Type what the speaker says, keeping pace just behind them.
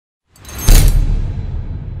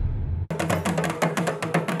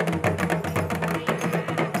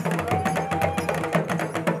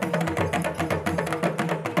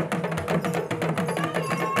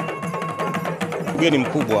ugeni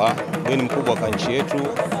mkubwa kwa nchi yetu,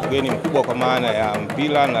 ugeni mkubwa kwa maana ya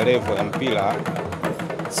mpira na level ya mpira.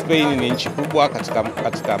 Spain ni nchi kubwa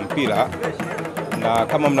katika mpira, na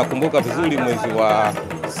kama mnakumbuka vizuri mwezi wa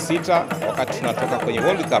 6 wakati tunatoka kwenye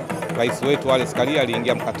World Cup, Rais wetu Rais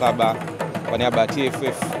aliingia mkataba kwa niaba ya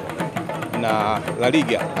TFF na La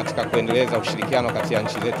Liga katika kuendeleza ushirikiano kati ya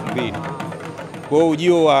nchi zetu mbili. Kwa hiyo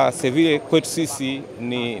ujio wa Sevilla kwetu sisi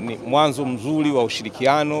ni mwanzo mzuri wa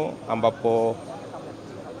ushirikiano, ambapo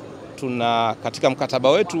katika mkataba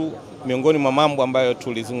wetu miongoni mwa mambo ambayo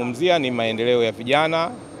tulizungumzia ni maendeleo ya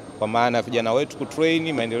vijana, kwa maana ya vijana wetu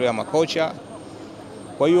kutrain, maendeleo ya makocha.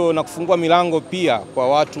 Kwa hiyo na kufungua milango pia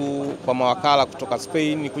kwa mawakala kutoka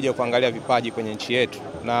Spain kuja kuangalia vipaji kwenye nchi yetu,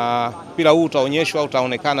 na mpira huu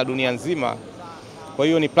utaonekana dunia nzima. Kwa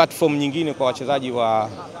hiyo ni platform nyingine kwa wachezaji wa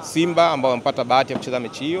Simba ambao wamepata bahati ya kucheza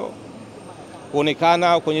mechi hiyo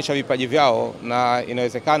kuonyesha vipaji vyao, na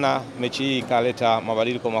inawezekana mechi hii ikaleta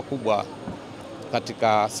mabadiliko makubwa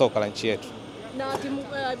katika soka la nchi yetu. Na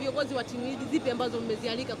viongozi wa timu hizi zipi ambazo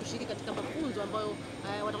mmezialika kushiriki katika mafunzo ambayo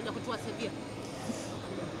watakuja kutoa Sevilla?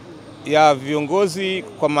 Ya viongozi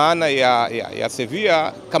kwa maana ya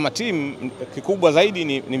Sevilla kama timu, kikubwa zaidi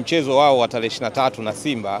ni mchezo wao wa tarehe 23 na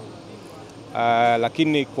Simba.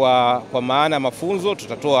 Lakini kwa maana ya mafunzo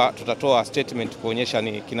tutatoa statement kuonyesha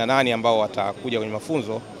ni kina nani ambao watakuja kwenye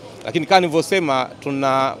mafunzo. Lakini kama nilivyosema,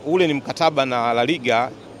 ule ni mkataba na La Liga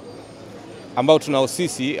ambao tunao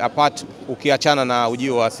sisi ukiachana na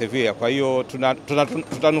ujio wa Sevilla. Kwa hiyo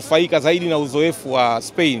tutanufaika zaidi na uzoefu wa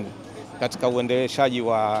Spain katika uendeleshaji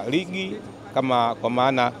wa ligi, kwa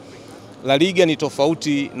maana La Liga ni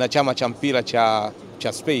tofauti na chama cha mpira cha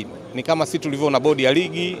Spain. Ni kama sisi tulivyo na bodi ya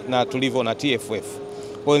ligi na tulivyo na TFF.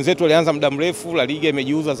 Kwa wenzetu walianza muda mrefu, La Liga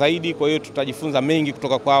imejiuza zaidi, kwa hiyo tutajifunza mengi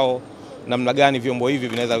kutoka kwao, namna gani vyombo hivi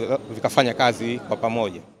vinaweza vikafanya kazi kwa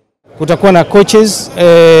pamoja. Kutakuwa na coaches,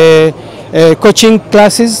 coaching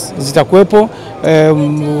classes zitakuwepo,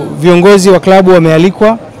 viongozi wa klabu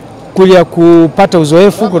wamealikwa kuja kupata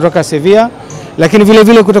uzoefu kutoka Sevilla, lakini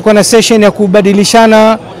vile kutakuwa na session ya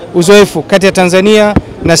kubadilishana uzoefu kati ya Tanzania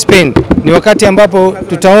na Spain. Ni wakati ambapo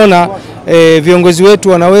tutaona viongozi wetu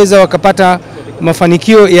wanaweza wakapata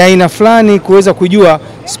mafanikio ya aina fulani, kuweza kujua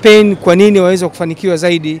Spain kwa nini waweza kufanikiwa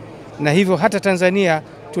zaidi, na hivyo hata Tanzania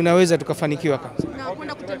tunaweza tukafanikiwa. Na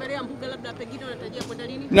kwenda kutembelea mbuga labda pengine wanatarajia kwenda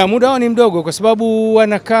lini? Na muda wao ni mdogo kwa sababu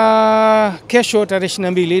wanakaa kesho tarehe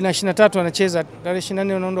 22 na 23 wanacheza, tarehe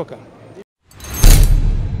 24 wanaondoka.